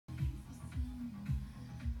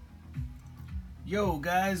Yo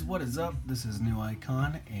guys, what is up? This is New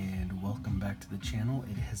Icon and welcome back to the channel.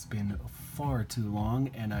 It has been far too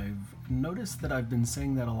long and I've noticed that I've been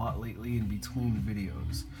saying that a lot lately in between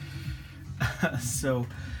videos. So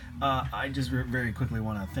I just very quickly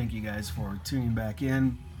want to thank you guys for tuning back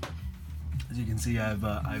in. As you can see, I've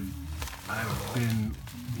been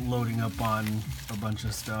loading up on a bunch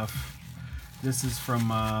of stuff. This is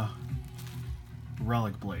from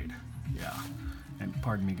Relic Blade. Yeah. And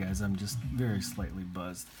pardon me guys, I'm just very slightly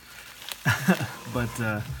buzzed. But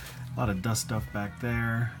a lot of dust stuff back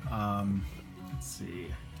there. Let's see.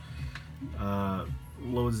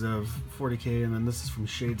 Loads of 40k, and then this is from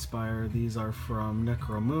Shadespire. These are from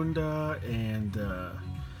Necromunda, and a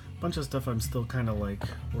bunch of stuff I'm still kind of like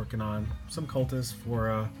working on. Some cultists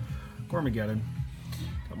for Gormageddon.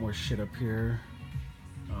 Got more shit up here.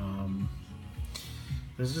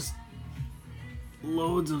 There's just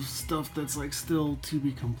loads of stuff that's like still to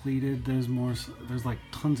be completed. There's like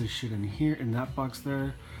tons of shit in here, in that box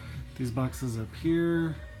there, these boxes up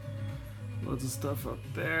here, loads of stuff up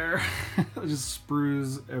there. Just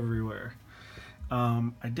sprues everywhere.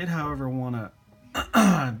 I did however want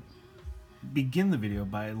to begin the video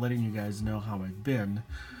by letting you guys know how I've been.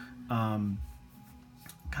 Kind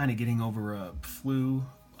of getting over a flu,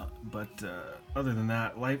 but other than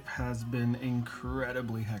that, life has been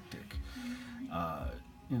incredibly hectic.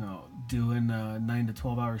 You know, doing 9 to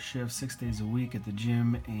 12 hour shifts 6 days a week at the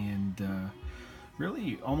gym, and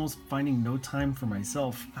really almost finding no time for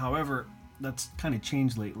myself. However, that's kind of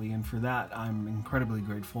changed lately, and for that I'm incredibly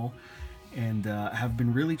grateful, and have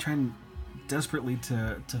been really trying desperately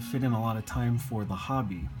to fit in a lot of time for the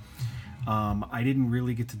hobby. I didn't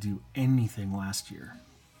really get to do anything last year,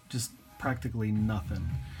 just practically nothing.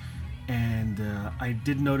 And I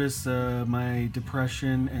did notice my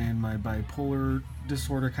depression and my bipolar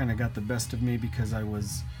disorder kind of got the best of me, because I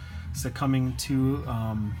was succumbing to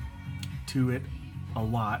it a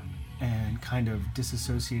lot and kind of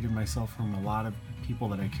disassociated myself from a lot of people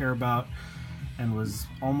that I care about, and was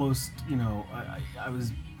almost, you know, I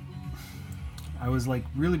was like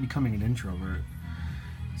really becoming an introvert.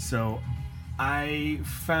 So I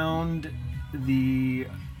found the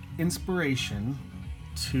inspiration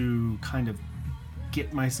to kind of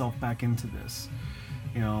get myself back into this.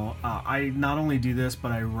 You know, I not only do this,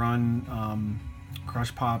 but I run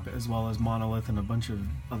Crush Pop as well as Monolith and a bunch of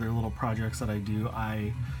other little projects that I do.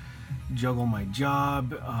 I juggle my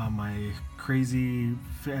job, my crazy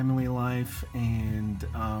family life, and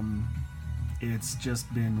it's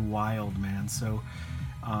just been wild, man. So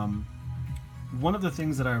one of the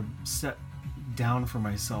things that I set down for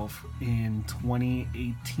myself in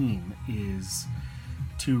 2018 is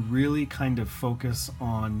to really kind of focus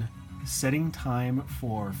on setting time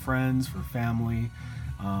for friends, for family,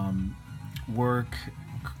 work,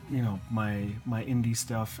 you know, my indie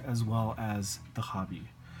stuff, as well as the hobby,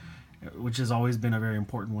 which has always been a very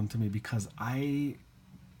important one to me, because I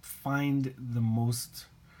find the most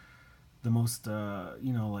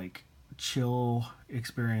you know, like chill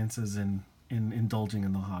experiences in indulging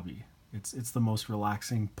in the hobby. It's the most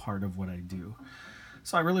relaxing part of what I do.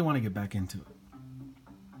 So I really want to get back into it.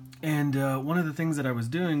 And one of the things that I was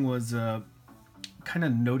doing was kind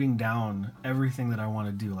of noting down everything that I want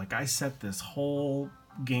to do. Like, I set this whole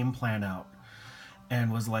game plan out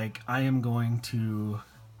and was like, I am going to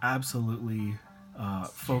absolutely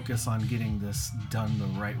focus on getting this done the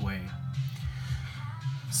right way.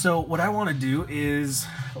 So what I want to do is,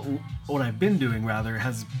 what I've been doing rather,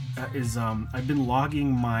 is I've been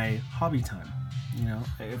logging my hobby time. You know,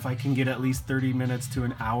 if I can get at least 30 minutes to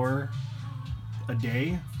an hour a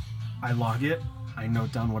day, I log it. I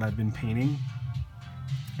note down what I've been painting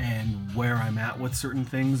and where I'm at with certain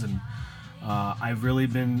things, and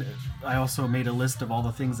I also made a list of all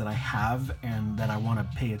the things that I have and that I want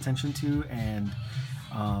to pay attention to, and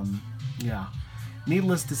yeah,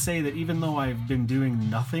 needless to say that even though I've been doing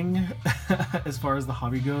nothing as far as the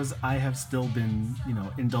hobby goes, I have still been, you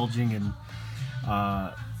know, indulging in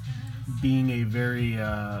being a very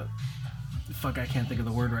I can't think of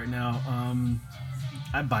the word right now.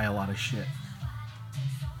 I buy a lot of shit.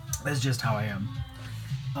 That's just how I am.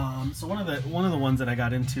 So one of the ones that I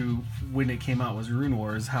got into when it came out was Rune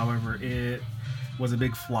Wars. However, it was a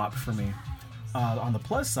big flop for me. On the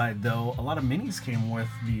plus side, though, a lot of minis came with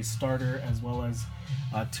the starter, as well as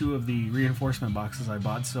 2 of the reinforcement boxes I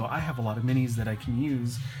bought. So I have a lot of minis that I can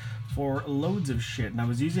use for loads of shit, and I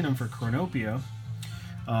was using them for Chronopia.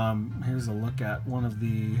 Here's a look at one of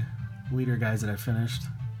the leader guys that I finished.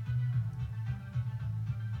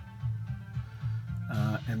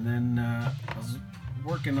 And then I was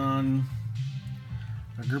working on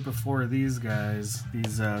a group of 4 of these guys,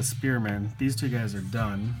 these spearmen. These 2 guys are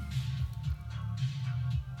done.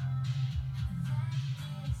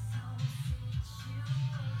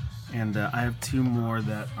 And I have 2 more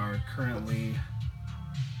that are currently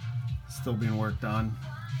still being worked on.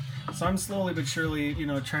 So I'm slowly but surely, you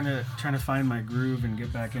know, trying to find my groove and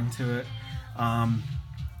get back into it.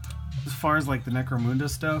 As far as like the Necromunda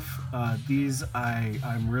stuff, these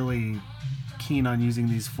I'm really keen on using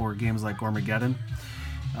these for games like Gormageddon.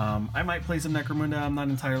 I might play some Necromunda, I'm not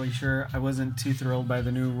entirely sure. I wasn't too thrilled by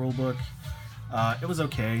the new rulebook. It was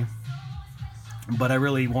okay, but I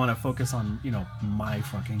really want to focus on, you know, my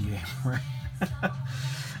fucking game, right?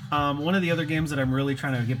 One of the other games that I'm really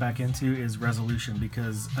trying to get back into is Resolution,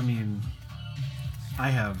 because, I mean, I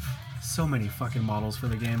have so many fucking models for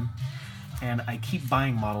the game, and I keep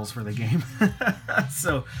buying models for the game.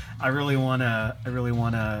 So I really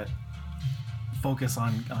wanna focus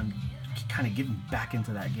on kind of getting back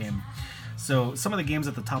into that game. So some of the games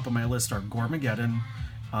at the top of my list are Gormageddon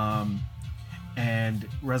and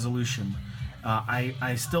Resolution.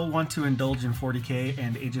 I still want to indulge in 40K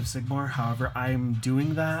and Age of Sigmar. However, I'm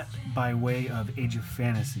doing that by way of Age of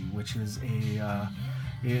Fantasy, which is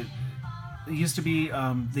it used to be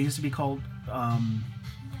they used to be called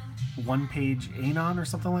One Page Anon or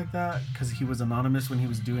something like that, because he was anonymous when he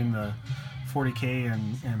was doing the 40K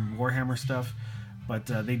and Warhammer stuff. But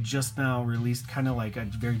they just now released kind of like a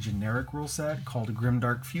very generic rule set called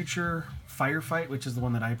Grimdark Future Firefight, which is the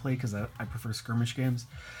one that I play because I prefer skirmish games,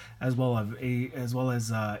 as well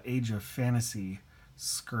as Age of Fantasy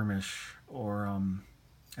Skirmish, or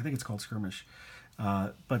I think it's called Skirmish.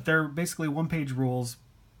 But they're basically 1-page rules,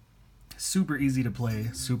 super easy to play,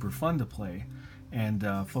 super fun to play, and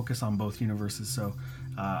focus on both universes. So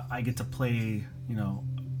I get to play, you know,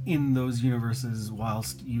 in those universes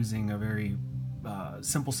whilst using a very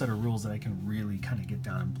simple set of rules that I can really kind of get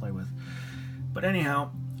down and play with. But anyhow,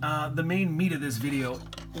 the main meat of this video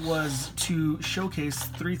was to showcase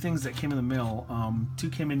 3 things that came in the mail. 2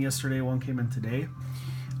 came in yesterday, 1 came in today,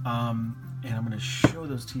 and I'm going to show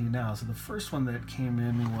those to you now. So the first one that came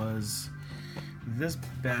in was this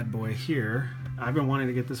bad boy here. I've been wanting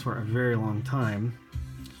to get this for a very long time.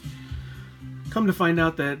 Come to find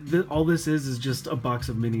out that all this is just a box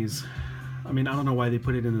of minis. I mean, I don't know why they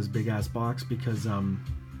put it in this big ass box, because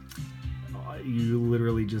you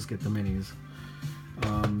literally just get the minis.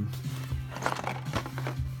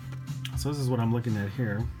 So this is what I'm looking at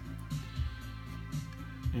here,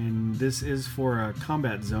 and this is for a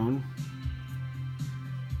combat zone.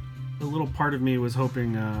 A little part of me was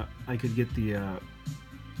hoping I could get the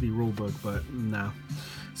rule book, but nah.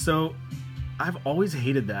 So I've always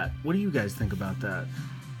hated that. What do you guys think about that?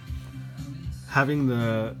 Having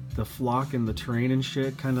the flock and the terrain and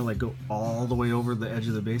shit kind of like go all the way over the edge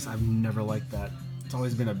of the base. I've never liked that. It's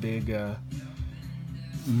always been a big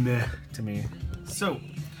meh to me. So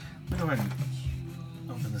let me go ahead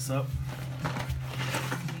and open this up.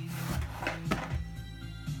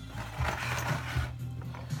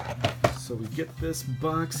 So we get this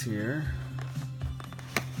box here,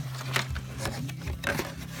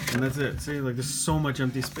 and that's it. See, like, there's so much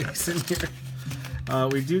empty space in here.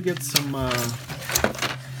 We do get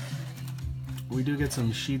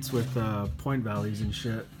some sheets with point values and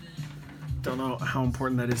shit. Don't know how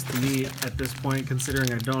important that is to me at this point,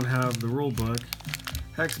 considering I don't have the rule book.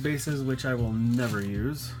 Hex bases, which I will never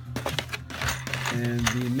use, and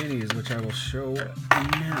the minis, which I will show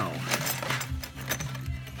now.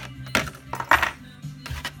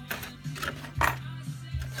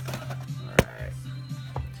 Alright.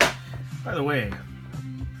 By the way,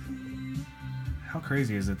 how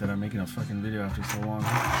crazy is it that I'm making a fucking video after so long?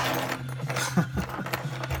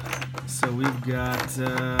 So we've got,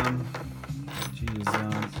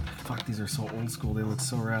 fuck, these are so old school, they look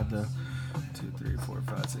so rad though. 2, 3, 4,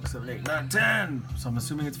 5, 6, 7, 8, 9, 10! So I'm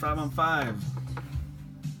assuming it's 5 on 5.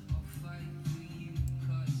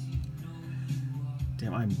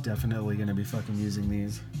 Damn, I'm definitely gonna be fucking using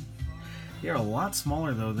these. They're a lot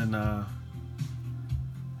smaller though than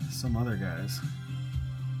some other guys.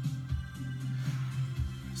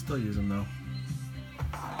 Still use them though.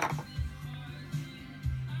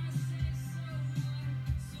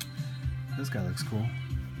 This guy looks cool.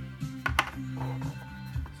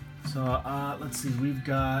 So let's see, we've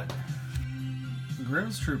got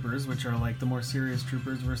Grimm's Troopers, which are like the more serious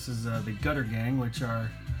troopers, versus the Gutter Gang, which are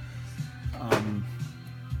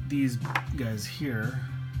these guys here,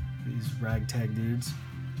 these ragtag dudes.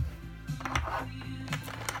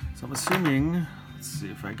 So I'm assuming, let's see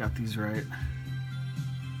if I got these right.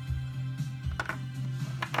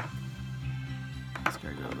 This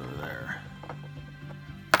guy goes over there.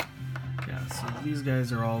 Yeah, So these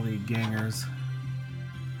guys are all the gangers.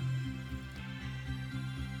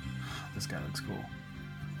 This guy looks cool.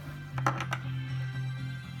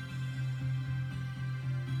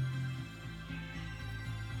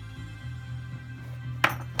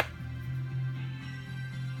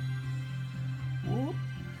 Whoop.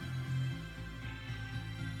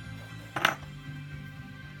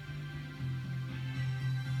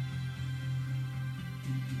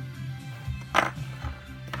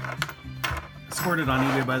 Scored it on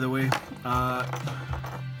eBay, by the way.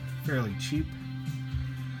 Fairly cheap.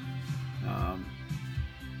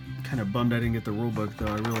 Kind of bummed I didn't get the rulebook, though.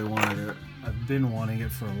 I really wanted it. I've been wanting it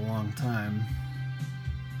for a long time.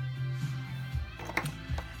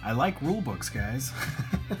 I like rulebooks, guys.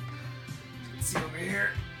 Let's see over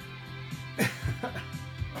here.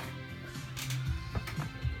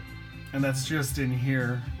 And that's just in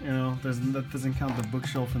here. You know, that doesn't count the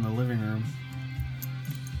bookshelf in the living room.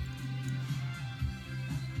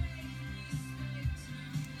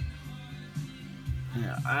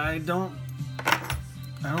 Yeah, I don't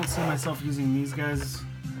see myself using these guys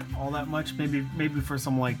all that much. Maybe for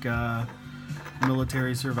some like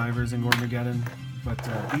military survivors in Gormageddon, but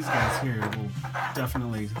these guys here will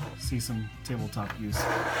definitely see some tabletop use.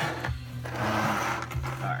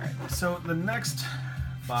 Alright, so the next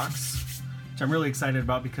box, which I'm really excited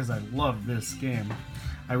about because I love this game.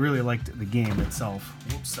 I really liked the game itself.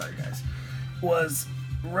 Whoops, sorry guys. Was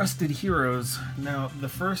Rusted Heroes. Now, the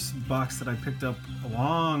first box that I picked up a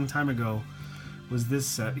long time ago was this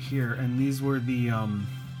set here, and these were the,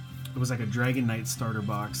 it was like a Dragon Knight starter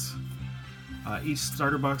box. Each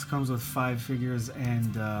starter box comes with 5 figures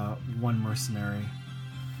and 1 mercenary.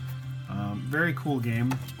 Very cool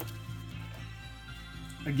game.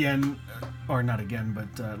 Again, or not again,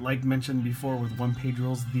 but like mentioned before with one-page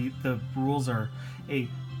rules, the rules are a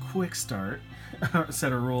quick start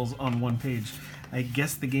set of rules on one page. I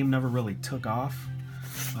guess the game never really took off,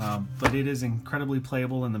 but it is incredibly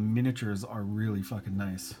playable and the miniatures are really fucking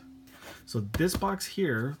nice. So this box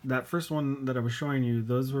here, that first one that I was showing you,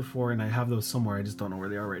 those were for, and I have those somewhere, I just don't know where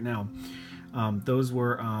they are right now. Those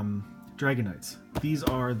were Dragon Knights. These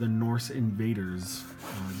are the Norse Invaders.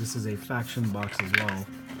 This is a faction box as well.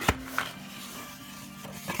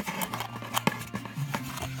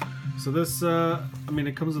 So this, I mean,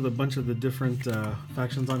 it comes with a bunch of the different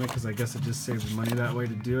factions on it because I guess it just saves money that way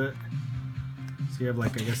to do it. So you have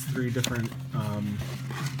like, I guess, three different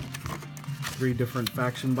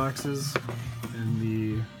faction boxes and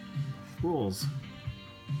the rules.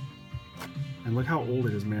 And look how old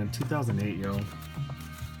it is, man. 2008, yo.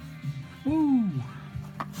 Woo!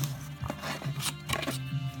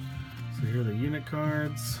 So here are the unit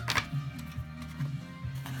cards.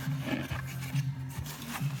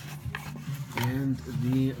 And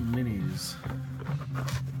the minis.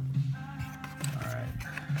 Alright.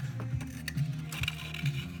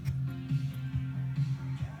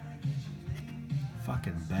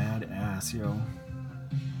 Fucking badass, yo.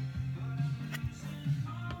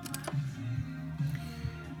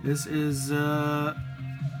 This is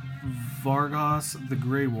Vargas the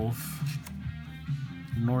Grey Wolf,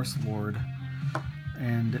 Norse Lord.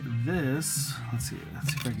 And this, let's see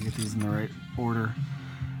if I can get these in the right order.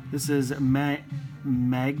 This is Main,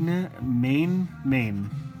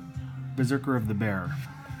 Berserker of the Bear.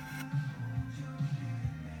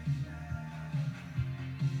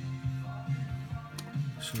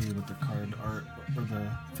 Show you what the card art or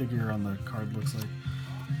the figure on the card looks like.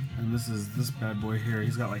 And this is this bad boy here.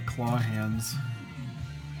 He's got like claw hands.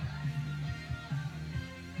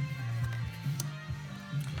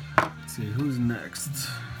 Let's see who's next.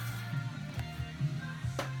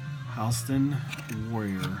 Halston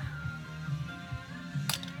Warrior.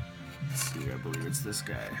 Let's see, I believe it's this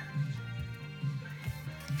guy.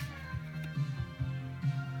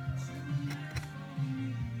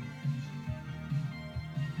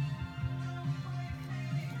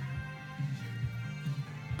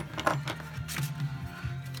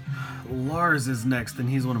 Lars is next, and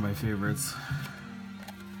he's one of my favorites.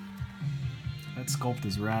 That sculpt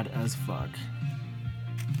is rad as fuck.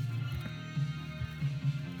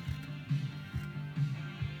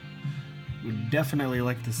 Would definitely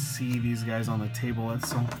like to see these guys on the table at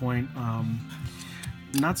some point.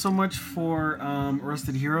 Not so much for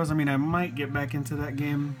Rusted Heroes. I mean, I might get back into that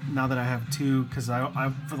game now that I have two, because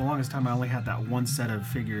I for the longest time I only had that one set of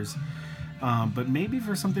figures. But maybe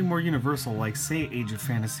for something more universal, like say Age of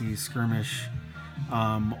Fantasy Skirmish,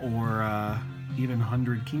 or even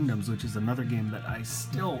 100 Kingdoms, which is another game that I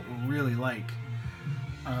still really like.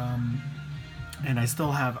 And I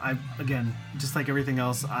still have, again, just like everything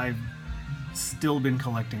else, I've still been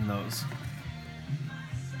collecting those.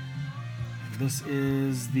 This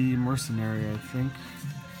is the Mercenary, I think.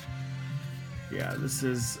 Yeah, this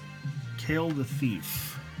is Kale the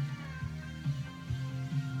Thief.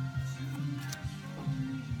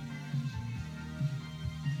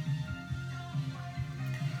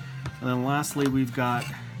 And then lastly, we've got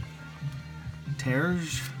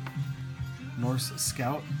Terj, Norse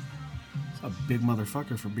Scout. It's a big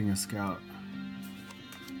motherfucker for being a scout.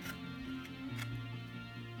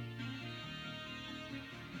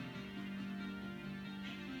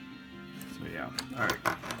 So yeah, alright.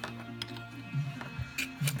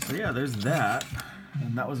 So yeah, there's that.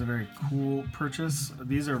 And that was a very cool purchase.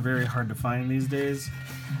 These are very hard to find these days.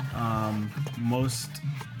 Most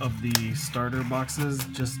of the starter boxes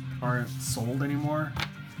just aren't sold anymore.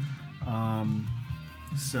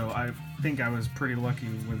 So I think I was pretty lucky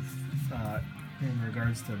with in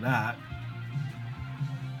regards to that.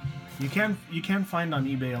 You can find on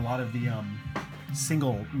eBay a lot of the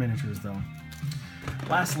single miniatures though.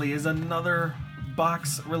 Lastly is another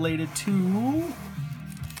box related to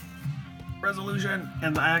Resolution,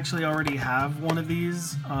 and I actually already have one of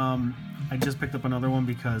these. I just picked up another one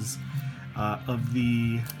because of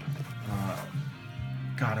the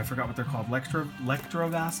God, I forgot what they're called. Lectro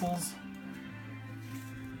Vassals.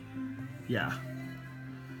 Yeah,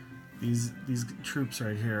 these troops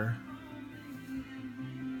right here,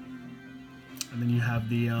 and then you have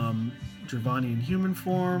the Dravani in human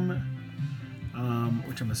form,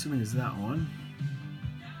 which I'm assuming is that one.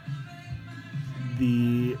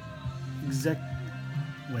 The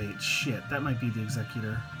wait, shit, that might be the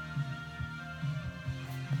Executor.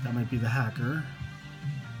 That might be the Hacker.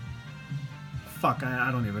 Fuck,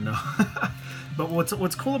 I don't even know. But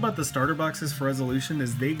what's cool about the starter boxes for Resolution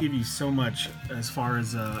is they give you so much as far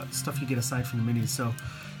as stuff you get aside from the minis. So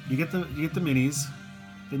you get the minis,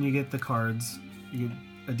 then you get the cards, you get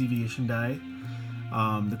a deviation die,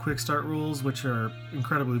 the quick start rules, which are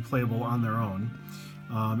incredibly playable on their own,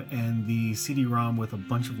 and the CD-ROM with a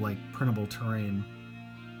bunch of like printable terrain.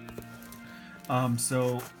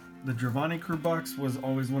 So the Dravani crew box was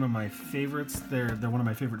always one of my favorites. They're one of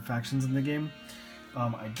my favorite factions in the game.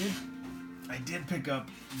 I did pick up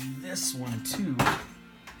this one too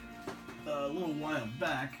a little while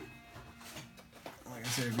back. Like I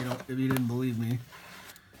said, if you didn't believe me,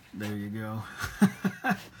 there you go.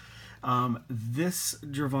 This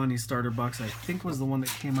Dravani starter box I think was the one that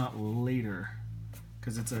came out later,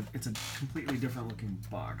 because it's a completely different looking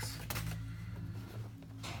box.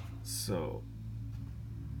 So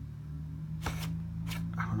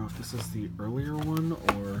I don't know if this is the earlier one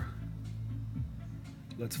or...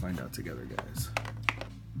 Let's find out together, guys.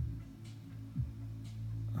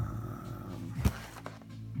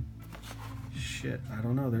 Shit, I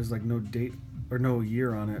don't know. There's like no date or no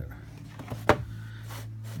year on it.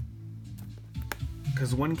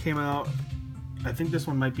 Because one came out... I think this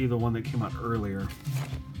one might be the one that came out earlier.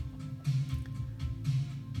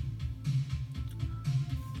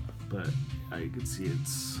 But you can see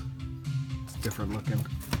it's different looking.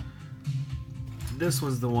 This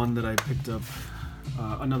was the one that I picked up.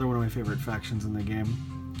 Another one of my favorite factions in the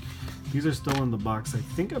game. These are still in the box. I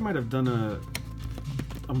think I might have done a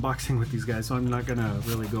unboxing with these guys, so I'm not gonna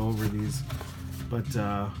really go over these. But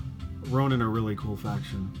Ronin are a really cool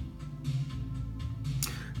faction.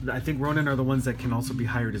 I think Ronin are the ones that can also be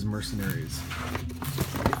hired as mercenaries,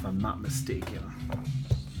 if I'm not mistaken.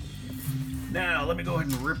 Now, let me go ahead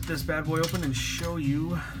and rip this bad boy open and show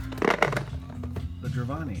you the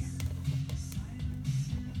Dravani.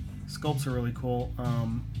 Sculpts are really cool.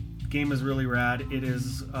 Game is really rad. It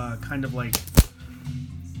is kind of like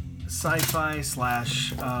sci-fi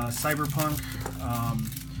slash cyberpunk.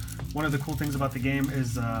 One of the cool things about the game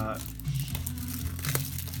is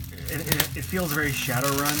it feels very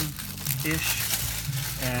Shadowrun-ish,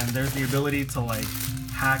 and there's the ability to like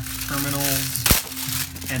hack terminals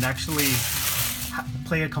and actually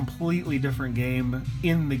play a completely different game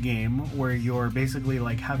in the game, where you're basically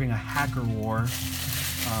like having a hacker war.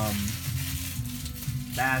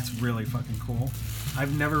 That's really fucking cool.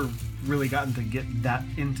 I've never really gotten to get that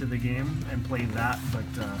into the game and play that, but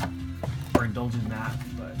or indulge in that,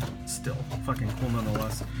 but still fucking cool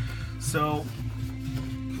nonetheless. So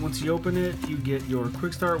once you open it, you get your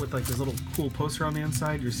quick start with like this little cool poster on the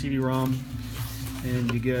inside, your CD-ROM,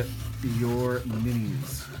 and you get your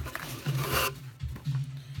minis.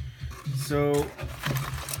 So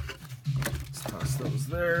let's toss those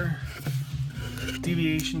there.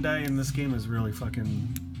 Deviation die in this game is really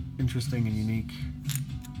fucking interesting and unique.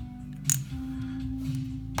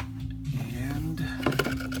 And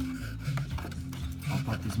I'll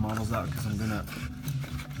pop these models out because I'm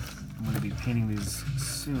gonna be painting these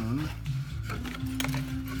soon.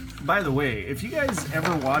 By the way, if you guys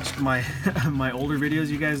ever watched my my older videos,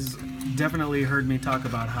 you guys definitely heard me talk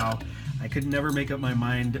about how I could never make up my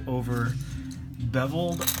mind over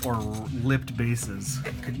beveled or lipped bases.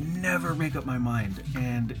 Could never make up my mind.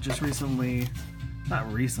 And just recently,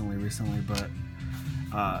 not recently, but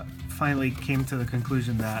finally came to the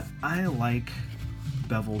conclusion that I like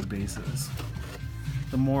beveled bases.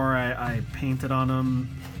 The more I painted on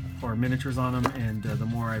them or miniatures on them, and the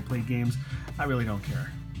more I played games, I really don't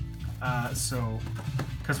care.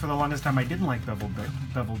 Because for the longest time I didn't like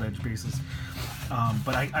beveled edge bases,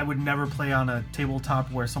 but I would never play on a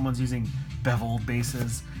tabletop where someone's using beveled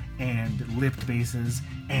bases and lipped bases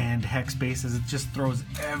and hex bases. It just throws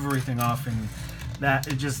everything off, and that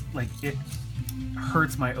it just like it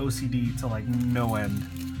hurts my OCD to like no end.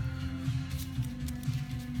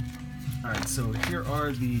 Alright, so here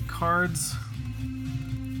are the cards.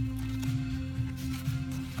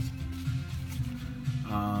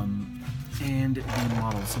 And the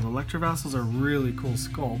models. So the Electro Vassals are really cool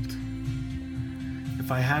sculpt.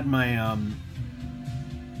 If I had my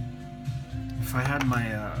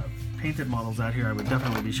painted models out here, I would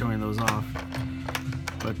definitely be showing those off.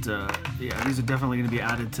 But yeah, these are definitely going to be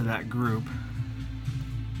added to that group.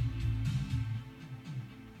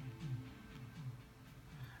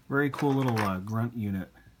 Very cool little grunt unit.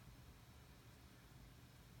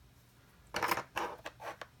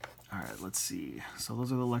 Alright, let's see. So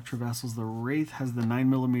those are the Electro Vassals. The Wraith has the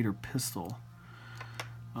 9mm pistol,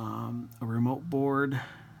 a remote board,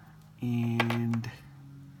 and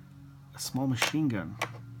a small machine gun.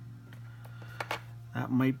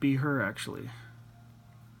 That might be her, actually.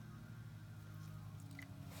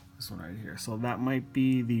 This one right here. So that might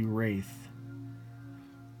be the Wraith.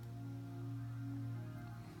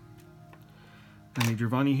 And the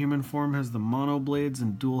Dravani human form has the mono blades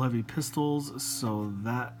and dual heavy pistols, so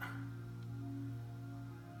that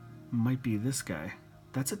might be this guy.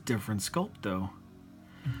 That's a different sculpt though.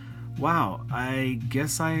 Wow, I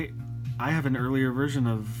guess I have an earlier version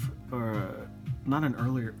of, or not an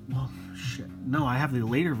earlier, well shit, no, I have the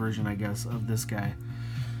later version I guess of this guy,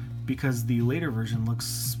 because the later version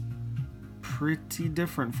looks pretty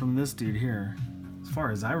different from this dude here, as far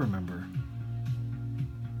as I remember.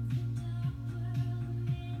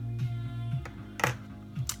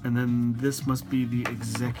 And then this must be the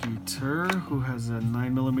Executor, who has a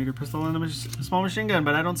 9mm pistol and a small machine gun,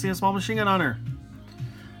 but I don't see a small machine gun on her.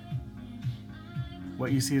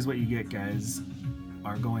 What you see is what you get, guys.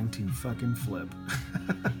 Are going to fucking flip.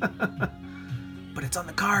 But it's on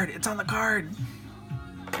the card! It's on the card!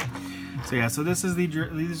 So yeah, so this is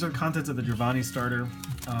these are contents of the Dravani starter.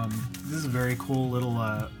 This is a very cool little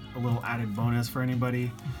a little added bonus for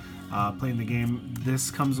anybody playing the game. This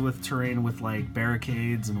comes with terrain with like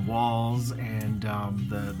barricades and walls and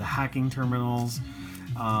the hacking terminals,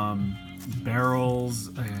 barrels,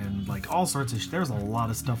 and like all sorts of there's a lot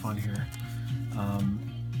of stuff on here.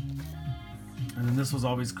 And then this was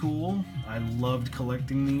always cool. I loved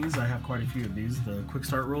collecting these. I have quite a few of these, the quick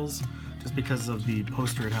start rules, just because of the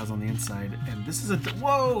poster it has on the inside. And this is a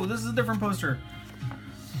whoa! This is a different poster.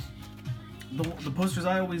 The posters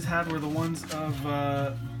I always had were the ones of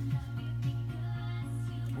the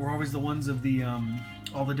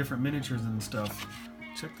all the different miniatures and stuff.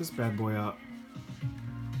 Check this bad boy out.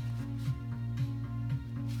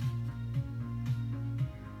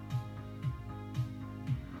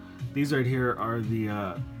 These right here are the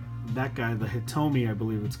that guy, the Hitomi, I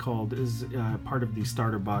believe it's called, is part of the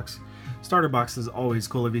starter box. Starter box is always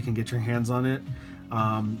cool if you can get your hands on it.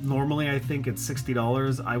 Normally I think it's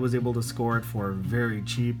 $60. I was able to score it for very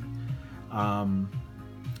cheap. And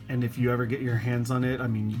if you ever get your hands on it, I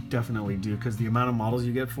mean, you definitely do, because the amount of models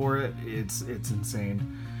you get for it, it's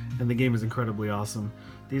insane. And the game is incredibly awesome.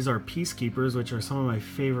 These are Peacekeepers, which are some of my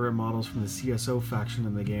favorite models from the CSO faction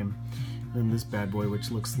in the game. And then this bad boy, which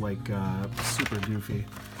looks like super goofy.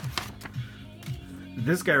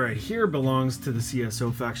 This guy right here belongs to the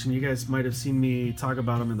CSO faction. You guys might have seen me talk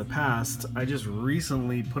about him in the past. I just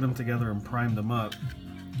recently put him together and primed him up.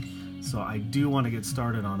 So I do want to get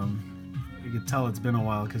started on him. You can tell it's been a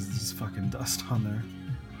while because there's fucking dust on there.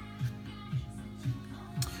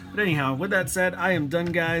 But anyhow, with that said, I am done,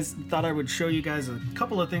 guys. Thought I would show you guys a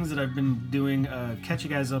couple of things that I've been doing, catch you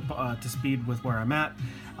guys up to speed with where I'm at.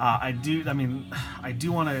 I do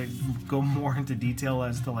want to go more into detail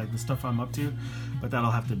as to like the stuff I'm up to, but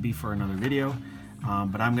that'll have to be for another video.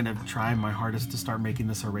 But I'm gonna try my hardest to start making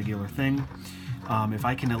this a regular thing. If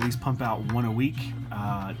I can at least pump out one a week,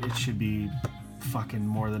 it should be fucking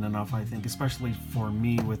more than enough, I think, especially for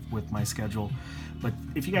me with my schedule. But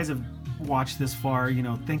if you guys have watched this far, you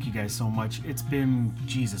know, thank you guys so much. It's been,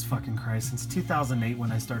 Jesus fucking Christ, since 2008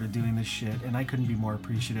 when I started doing this shit, and I couldn't be more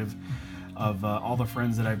appreciative of all the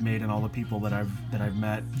friends that I've made and all the people that I've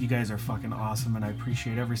met. You guys are fucking awesome, and I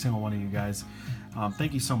appreciate every single one of you guys.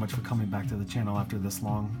 Thank you so much for coming back to the channel after this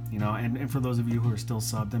long, you know, and for those of you who are still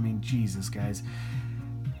subbed, I mean, Jesus, guys,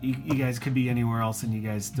 you guys could be anywhere else and you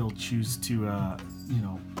guys still choose to, you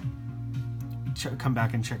know, come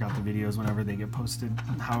back and check out the videos whenever they get posted,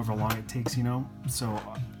 however long it takes, you know, so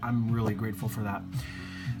I'm really grateful for that.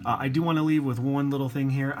 I do want to leave with one little thing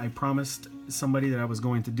here. I promised somebody that I was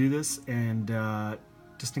going to do this, and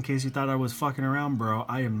just in case you thought I was fucking around, bro,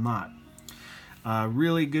 I am not. A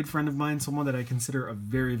really good friend of mine, someone that I consider a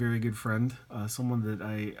very, very good friend, someone that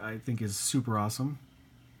I think is super awesome.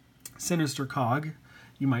 Sinister Cog,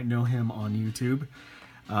 you might know him on YouTube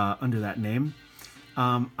under that name.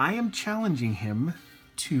 I am challenging him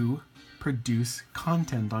to produce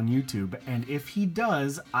content on YouTube, and if he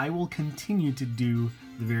does, I will continue to do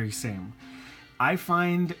the very same. I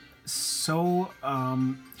find so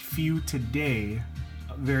few today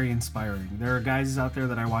very inspiring. There are guys out there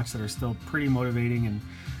that I watch that are still pretty motivating, and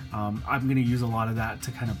I'm going to use a lot of that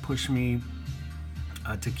to kind of push me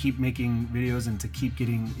to keep making videos and to keep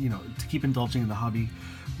getting, you know, to keep indulging in the hobby.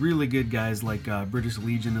 Really good guys like British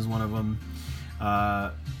Legion is one of them.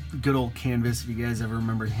 Good old Canvas, if you guys ever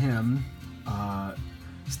remember him.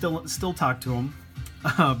 Still talk to him,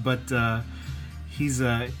 but he's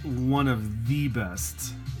one of the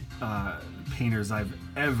best painters I've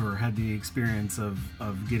ever had the experience of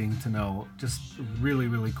getting to know. Just really,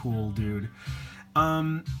 really cool dude.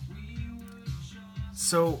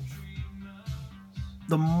 So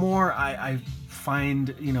the more I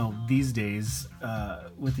find, you know, these days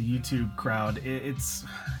with the YouTube crowd, it's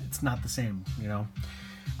not the same, you know.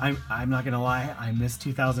 I'm not gonna lie, I miss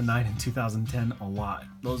 2009 and 2010 a lot.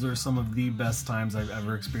 Those are some of the best times I've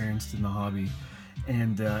ever experienced in the hobby,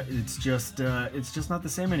 and it's just not the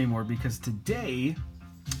same anymore, because today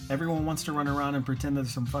everyone wants to run around and pretend that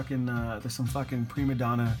there's some fucking prima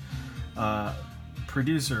donna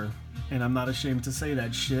producer, and I'm not ashamed to say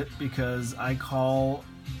that shit, because I call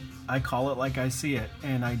it like I see it,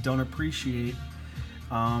 and I don't appreciate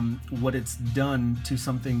what it's done to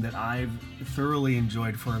something that I've thoroughly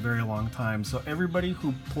enjoyed for a very long time. So everybody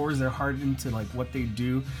who pours their heart into like what they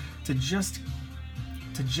do, to just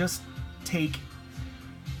take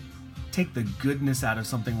the goodness out of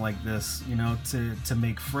something like this, you know, to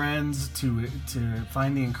make friends, to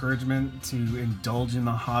find the encouragement, to indulge in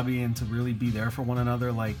the hobby, and to really be there for one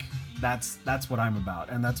another, like that's what I'm about,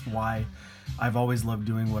 and that's why I've always loved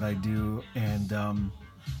doing what I do. And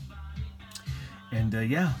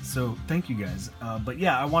yeah, so thank you guys. But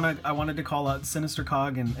yeah, I wanted to call out Sinister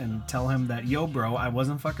Cog and tell him that, yo bro, I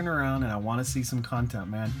wasn't fucking around, and I want to see some content,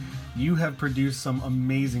 man. You have produced some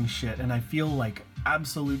amazing shit, and I feel like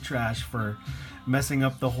absolute trash for messing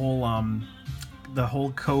up the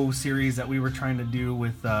whole co-series that we were trying to do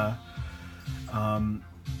with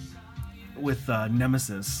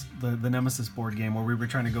Nemesis, the Nemesis board game, where we were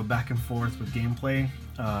trying to go back and forth with gameplay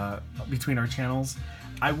between our channels.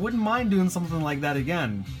 I wouldn't mind doing something like that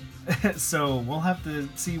again. So we'll have to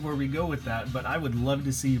see where we go with that, but I would love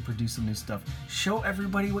to see you produce some new stuff. Show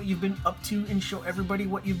everybody what you've been up to, and show everybody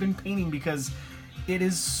what you've been painting, because it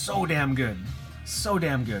is so damn good. So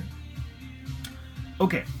damn good.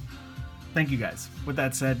 Okay. Thank you guys. With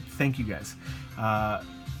that said, thank you guys.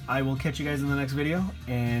 I will catch you guys in the next video,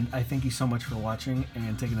 and I thank you so much for watching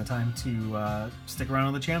and taking the time to stick around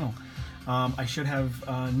on the channel. I should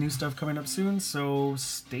have new stuff coming up soon, so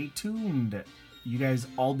stay tuned. You guys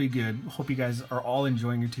all be good. Hope you guys are all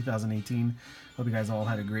enjoying your 2018. Hope you guys all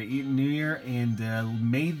had a great New Year, and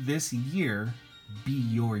may this year be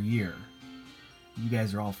your year. You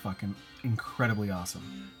guys are all fucking incredibly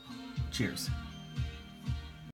awesome. Cheers.